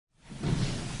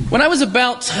When I was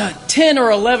about 10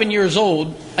 or 11 years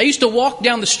old, I used to walk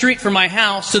down the street from my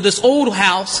house to this old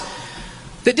house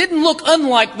that didn't look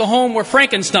unlike the home where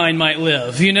Frankenstein might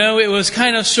live. You know, it was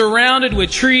kind of surrounded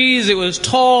with trees. It was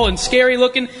tall and scary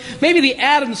looking. Maybe the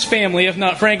Addams Family, if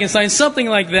not Frankenstein, something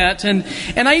like that. And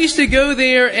I used to go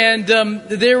there, and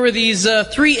there were these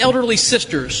 3 elderly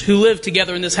sisters who lived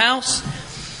together in this house.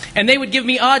 And they would give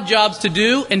me odd jobs to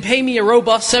do and pay me a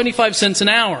robust 75 cents an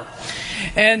hour.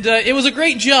 And it was a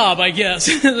great job, I guess.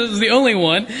 It was the only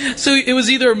one. So it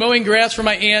was either mowing grass for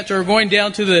my aunt or going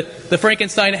down to the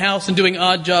Frankenstein house and doing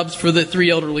odd jobs for the 3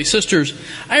 elderly sisters.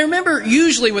 I remember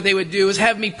usually what they would do is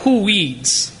have me pull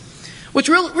weeds, which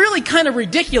really kind of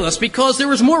ridiculous because there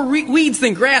was more weeds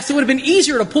than grass. It would have been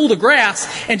easier to pull the grass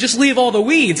and just leave all the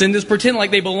weeds and just pretend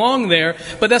like they belong there.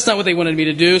 But that's not what they wanted me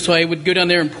to do. So I would go down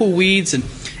there and pull weeds.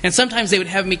 And sometimes they would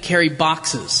have me carry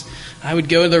boxes. I would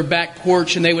go to their back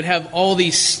porch and they would have all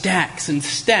these stacks and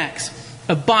stacks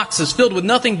of boxes filled with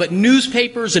nothing but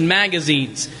newspapers and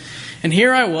magazines. And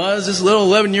here I was, this little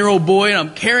 11-year-old boy, and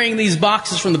I'm carrying these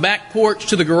boxes from the back porch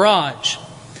to the garage.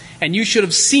 And you should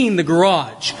have seen the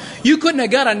garage. You couldn't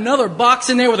have got another box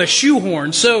in there with a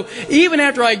shoehorn. So even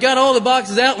after I got all the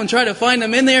boxes out and tried to find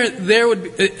them in there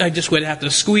I just would have to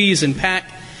squeeze and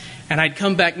pack. And I'd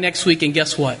come back next week and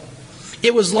guess what?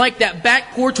 It was like that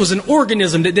back porch was an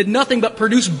organism that did nothing but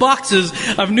produce boxes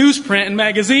of newsprint and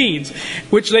magazines,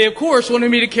 which they, of course,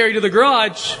 wanted me to carry to the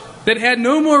garage that had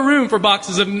no more room for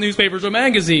boxes of newspapers or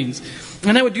magazines.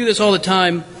 And I would do this all the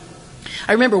time.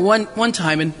 I remember one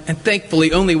time, and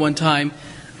thankfully only one time,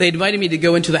 they invited me to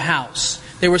go into the house.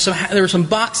 There were some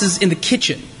boxes in the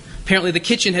kitchen. Apparently the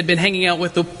kitchen had been hanging out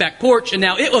with the back porch, and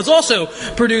now it was also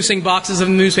producing boxes of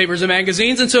newspapers and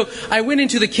magazines. And so I went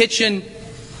into the kitchen,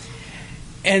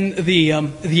 and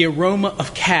the aroma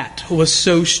of cat was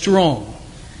so strong.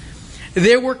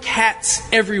 There were cats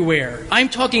everywhere. I'm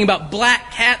talking about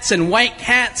black cats and white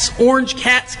cats, orange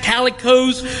cats,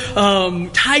 calicos,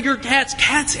 tiger cats,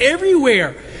 cats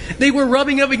everywhere. They were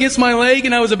rubbing up against my leg,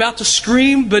 and I was about to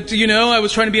scream, but I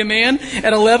was trying to be a man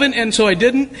at 11, and so I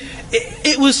didn't.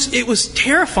 It was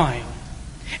terrifying.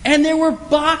 And there were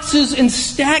boxes and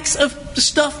stacks of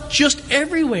stuff just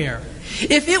everywhere.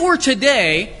 If it were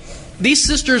today, these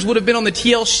sisters would have been on the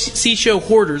TLC show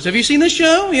Hoarders. Have you seen this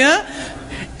show? Yeah?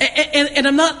 And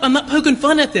I'm not poking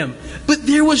fun at them, but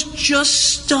there was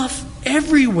just stuff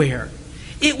everywhere.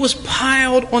 It was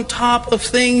piled on top of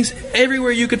things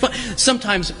everywhere you could find.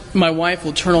 Sometimes my wife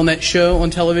will turn on that show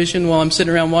on television while I'm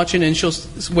sitting around watching, and she'll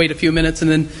wait a few minutes and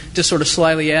then just sort of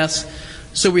slyly ask,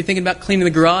 "So we're thinking about cleaning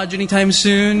the garage anytime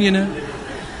soon,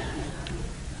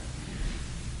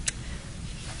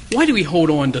 Why do we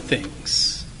hold on to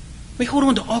things? We hold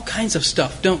on to all kinds of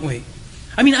stuff, don't we?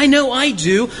 I mean, I know I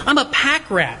do. I'm a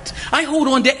pack rat. I hold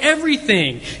on to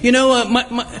everything.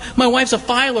 My wife's a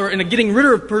filer and a getting rid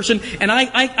of person, and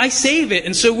I save it.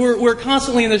 And so we're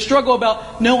constantly in the struggle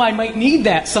about, no, I might need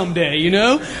that someday,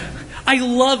 I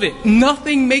love it.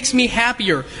 Nothing makes me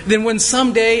happier than when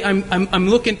someday I'm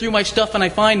looking through my stuff and I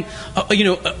find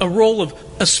a roll of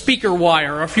a speaker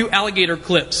wire or a few alligator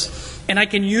clips. And I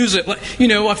can use it,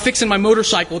 I'm fixing my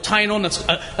motorcycle, tying on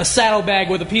a saddlebag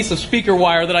with a piece of speaker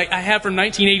wire that I have from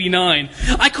 1989.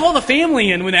 I call the family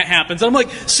in when that happens. I'm like,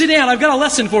 sit down, I've got a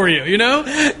lesson for you,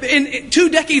 And 2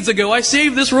 decades ago, I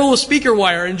saved this roll of speaker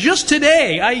wire, and just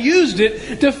today, I used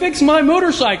it to fix my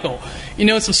motorcycle.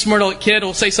 Some smart aleck kid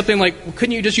will say something like, well,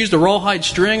 couldn't you just use the rawhide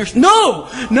string? No,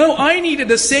 I needed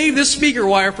to save this speaker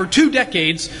wire for 2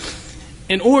 decades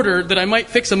in order that I might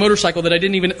fix a motorcycle that I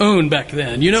didn't even own back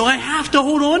then. I have to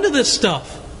hold on to this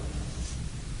stuff.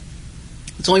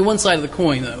 It's only one side of the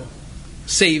coin, though.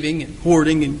 Saving and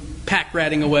hoarding and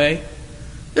pack-ratting away.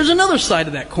 There's another side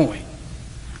of that coin.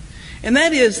 And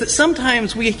that is that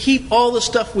sometimes we keep all the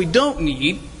stuff we don't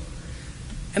need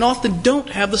and often don't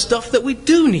have the stuff that we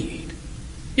do need.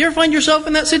 You ever find yourself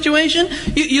in that situation?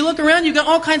 You look around, you've got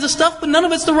all kinds of stuff, but none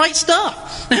of it's the right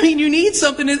stuff. I mean, you need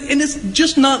something and it's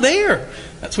just not there.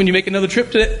 That's when you make another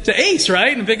trip to Ace,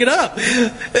 right? And pick it up.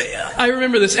 I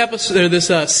remember this episode,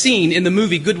 this scene in the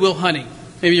movie Good Will Hunting.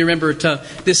 Maybe you remember it,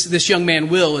 this young man,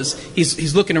 Will,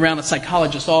 he's looking around a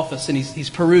psychologist's office and he's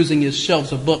perusing his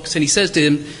shelves of books. And he says to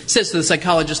the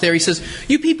psychologist there, he says,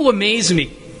 "You people amaze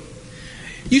me.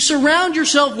 You surround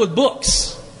yourself with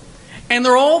books. And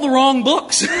they're all the wrong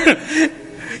books."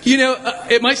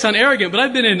 It might sound arrogant, but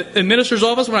I've been in a minister's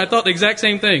office when I thought the exact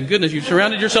same thing. Goodness, you've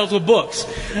surrounded yourselves with books,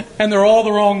 and they're all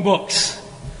the wrong books.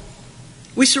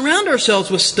 We surround ourselves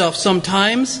with stuff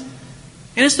sometimes,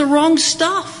 and it's the wrong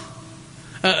stuff.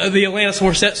 The Alanis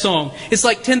Morissette song, it's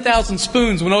like 10,000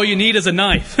 spoons when all you need is a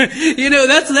knife.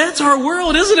 That's our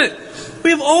world, isn't it?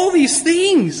 We have all these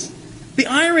things. The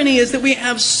irony is that we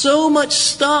have so much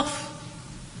stuff.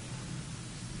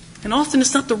 And often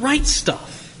it's not the right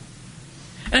stuff.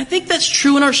 And I think that's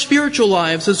true in our spiritual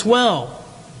lives as well.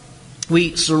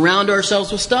 We surround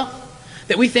ourselves with stuff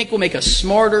that we think will make us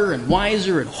smarter and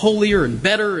wiser and holier and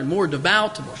better and more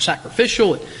devout and more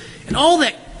sacrificial and all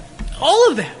that.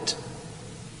 All of that.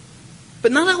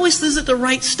 But not always is it the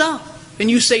right stuff. And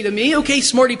you say to me, okay,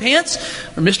 Smarty Pants,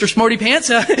 or Mr. Smarty Pants,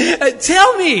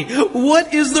 tell me,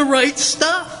 what is the right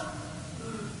stuff?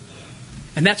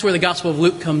 And that's where the Gospel of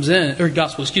Luke comes in,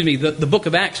 the book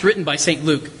of Acts written by St.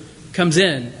 Luke comes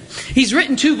in. He's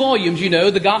written 2 volumes,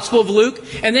 the Gospel of Luke,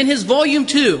 and then his volume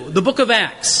 2, the book of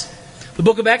Acts. The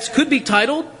book of Acts could be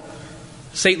titled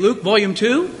St. Luke, volume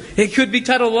 2. It could be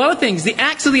titled a lot of things. The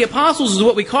Acts of the Apostles is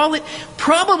what we call it.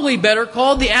 Probably better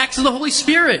called the Acts of the Holy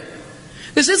Spirit.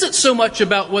 This isn't so much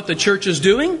about what the church is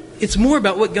doing. It's more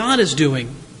about what God is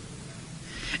doing.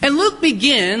 And Luke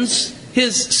begins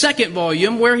his second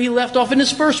volume where he left off in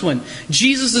his first one.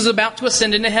 Jesus is about to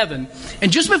ascend into heaven.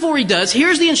 And just before he does,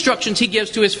 here's the instructions he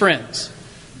gives to his friends.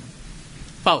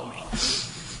 Follow me.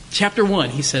 Chapter 1,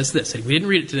 he says this. We didn't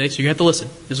read it today, so you have to listen.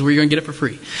 This is where you're going to get it for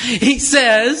free. He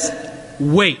says,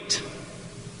 wait.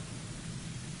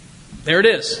 There it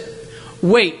is.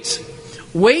 Wait.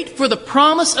 Wait for the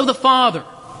promise of the Father.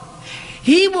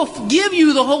 He will give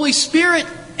you the Holy Spirit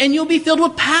and you'll be filled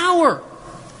with power.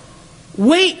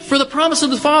 Wait for the promise of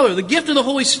the Father, the gift of the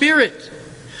Holy Spirit.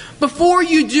 Before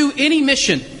you do any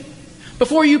mission,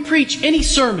 before you preach any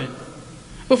sermon,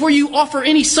 before you offer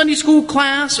any Sunday school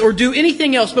class or do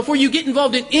anything else, before you get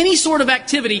involved in any sort of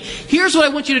activity, here's what I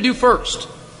want you to do first.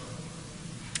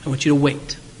 I want you to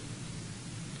wait.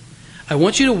 I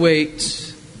want you to wait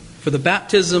for the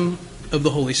baptism of the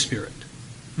Holy Spirit.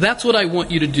 That's what I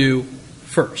want you to do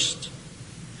first.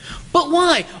 But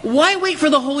why? Why wait for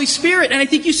the Holy Spirit? And I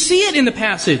think you see it in the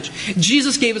passage.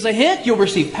 Jesus gave us a hint. You'll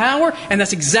receive power. And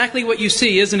that's exactly what you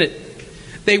see, isn't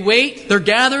it? They wait. They're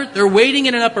gathered. They're waiting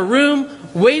in an upper room,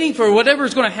 waiting for whatever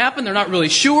is going to happen. They're not really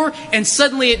sure. And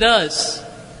suddenly it does.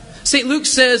 St. Luke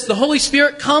says the Holy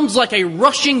Spirit comes like a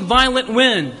rushing violent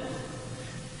wind.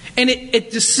 And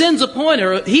it descends upon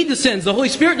her. He descends. The Holy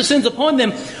Spirit descends upon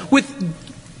them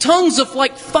with tongues of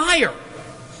like fire.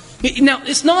 Now,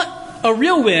 it's not a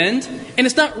real wind, and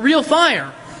it's not real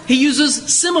fire. He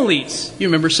uses similes. You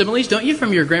remember similes, don't you,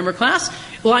 from your grammar class?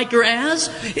 Like or as.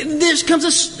 There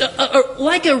comes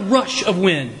like a rush of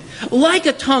wind, like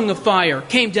a tongue of fire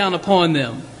came down upon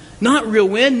them. Not real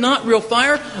wind, not real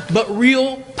fire, but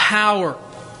real power.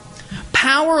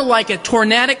 Power like a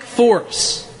tornadic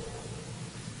force.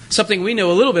 Something we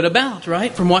know a little bit about,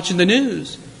 right, from watching the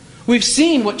news. We've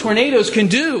seen what tornadoes can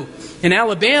do in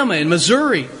Alabama and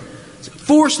Missouri.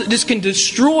 Force that just can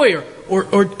destroy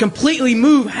or completely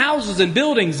move houses and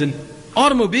buildings and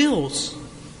automobiles.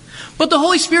 But the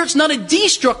Holy Spirit's not a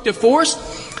destructive force.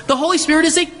 The Holy Spirit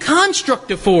is a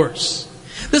constructive force.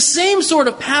 The same sort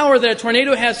of power that a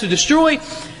tornado has to destroy,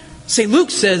 St.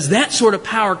 Luke says that sort of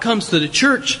power comes to the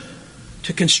church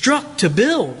to construct, to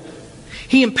build.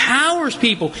 He empowers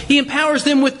people. He empowers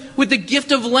them with the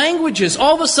gift of languages.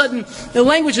 All of a sudden, the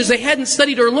languages they hadn't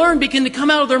studied or learned begin to come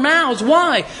out of their mouths.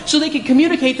 Why? So they can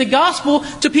communicate the gospel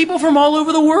to people from all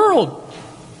over the world.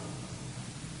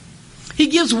 He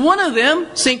gives one of them,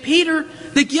 St. Peter,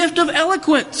 the gift of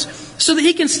eloquence so that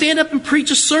he can stand up and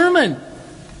preach a sermon.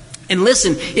 And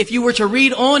listen, if you were to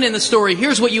read on in the story,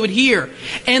 here's what you would hear.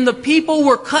 And the people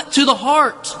were cut to the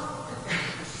heart.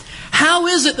 How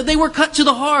is it that they were cut to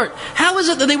the heart? How is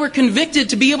it that they were convicted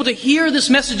to be able to hear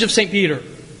this message of St. Peter?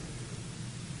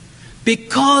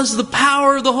 Because the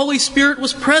power of the Holy Spirit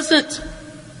was present.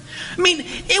 I mean,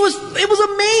 it was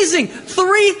amazing.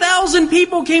 3,000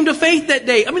 people came to faith that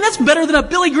day. I mean, that's better than a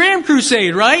Billy Graham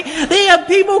crusade, right? They have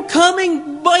people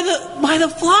coming by the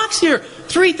flocks here.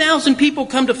 3,000 people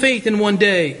come to faith in one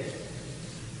day.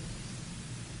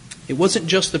 It wasn't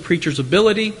just the preacher's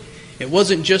ability. It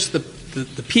wasn't just the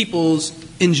people's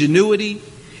ingenuity.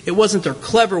 It wasn't their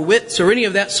clever wits or any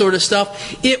of that sort of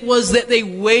stuff. It was that they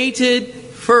waited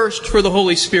first for the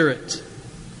Holy Spirit.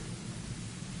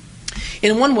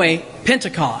 In one way,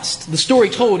 Pentecost, the story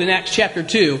told in Acts chapter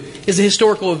 2, is a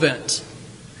historical event.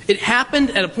 It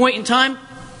happened at a point in time,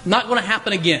 not going to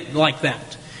happen again like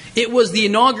that. It was the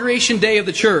inauguration day of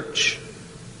the church.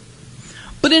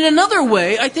 But in another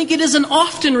way, I think it is an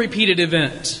often repeated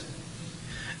event.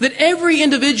 That every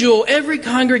individual, every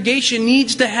congregation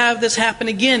needs to have this happen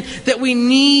again. That we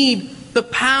need the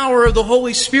power of the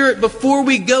Holy Spirit before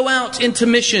we go out into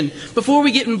mission, before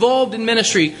we get involved in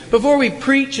ministry, before we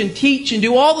preach and teach and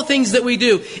do all the things that we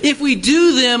do. If we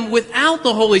do them without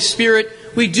the Holy Spirit,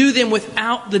 we do them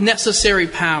without the necessary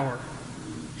power.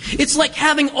 It's like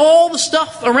having all the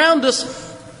stuff around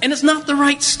us and it's not the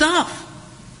right stuff.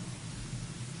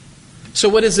 So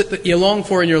what is it that you long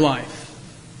for in your life?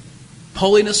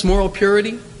 Holiness, moral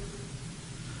purity?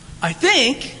 I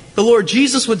think the Lord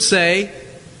Jesus would say,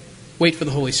 wait for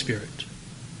the Holy Spirit.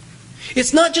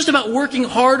 It's not just about working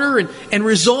harder and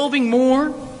resolving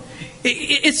more.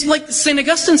 It's like St.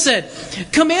 Augustine said,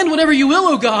 command whatever you will,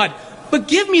 O God, but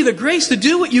give me the grace to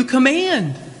do what you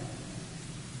command.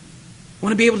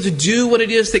 Want to be able to do what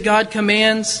it is that God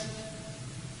commands?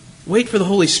 Wait for the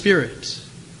Holy Spirit.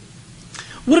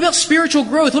 What about spiritual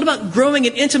growth? What about growing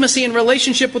in intimacy and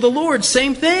relationship with the Lord?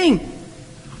 Same thing.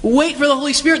 Wait for the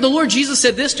Holy Spirit. The Lord Jesus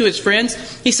said this to His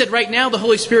friends. He said, right now the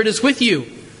Holy Spirit is with you.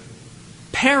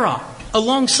 Para,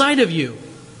 alongside of you.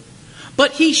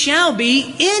 But He shall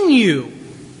be in you.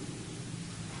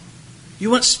 You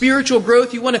want spiritual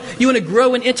growth? You want to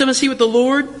grow in intimacy with the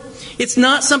Lord? It's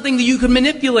not something that you can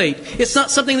manipulate. It's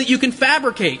not something that you can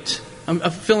fabricate. I'm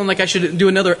feeling like I should do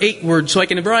another 8 words so I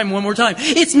can rhyme one more time.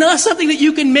 It's not something that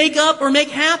you can make up or make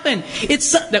happen.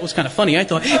 That was kind of funny, I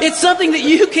thought. It's something that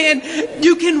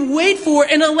you can wait for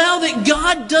and allow that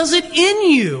God does it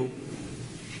in you.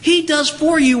 He does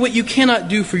for you what you cannot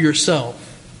do for yourself.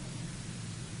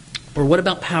 Or what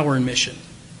about power and mission?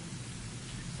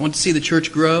 I want to see the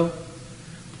church grow. I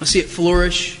want to see it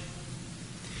flourish.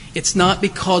 It's not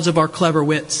because of our clever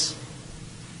wits.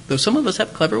 Though some of us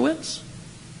have clever wits.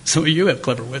 Some of you have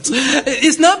clever wits.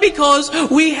 It's not because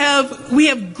we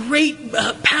have great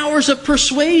powers of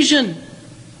persuasion.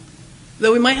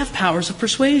 Though we might have powers of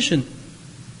persuasion.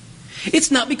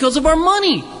 It's not because of our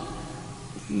money.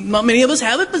 Not many of us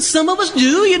have it, but some of us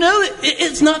do.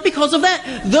 It's not because of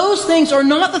that. Those things are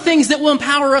not the things that will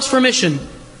empower us for mission.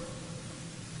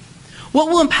 What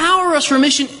will empower us for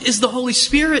mission is the Holy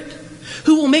Spirit,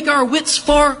 who will make our wits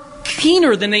far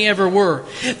keener than they ever were.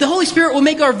 The Holy Spirit will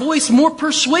make our voice more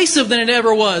persuasive than it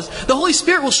ever was. The Holy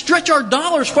Spirit will stretch our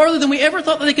dollars farther than we ever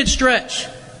thought that they could stretch.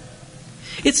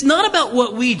 It's not about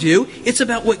what we do. It's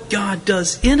about what God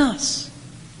does in us.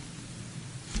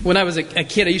 When I was a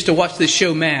kid, I used to watch this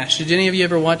show MASH. Did any of you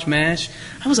ever watch MASH?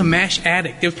 I was a MASH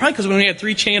addict. It was probably because we only had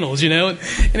 3 channels, and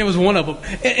it was one of them.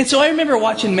 And so I remember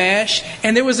watching MASH,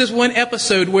 and there was this one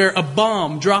episode where a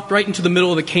bomb dropped right into the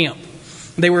middle of the camp.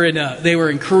 They were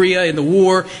in Korea in the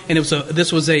war, and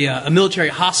this was a military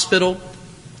hospital.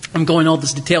 I'm going all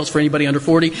these details for anybody under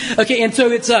 40. Okay, and so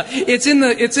it's in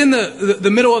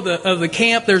the middle of the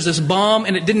camp. There's this bomb,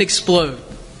 and it didn't explode.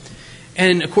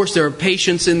 And of course, there are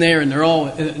patients in there, and they're all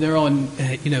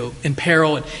in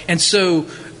peril. And so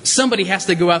somebody has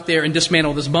to go out there and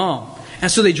dismantle this bomb. And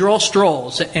so they draw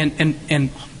straws, and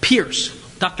Pierce,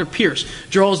 Dr. Pierce,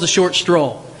 draws the short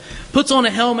straw. Puts on a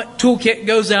helmet, toolkit,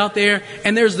 goes out there,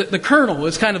 and there's the colonel.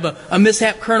 It's kind of a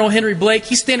mishap, Colonel Henry Blake.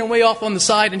 He's standing way off on the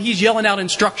side, and he's yelling out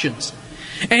instructions.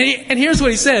 And here's what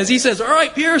he says. He says, all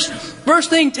right, Pierce, first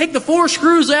thing, take the 4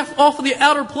 screws off of the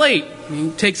outer plate.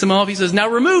 And he takes them off. He says, now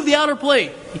remove the outer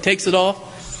plate. He takes it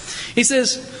off. He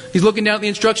says, he's looking down at the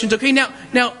instructions. Okay,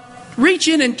 now reach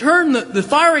in and turn the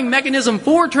firing mechanism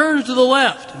 4 turns to the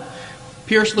left.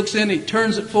 Pierce looks in, he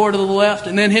turns it 4 to the left,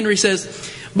 and then Henry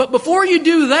says, but before you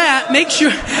do that, make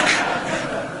sure...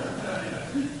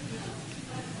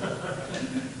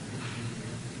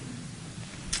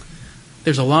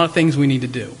 There's a lot of things we need to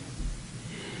do.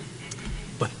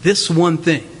 But this one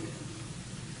thing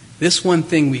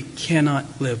we cannot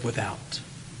live without.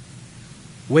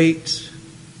 Wait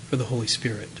for the Holy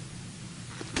Spirit.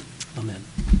 Amen.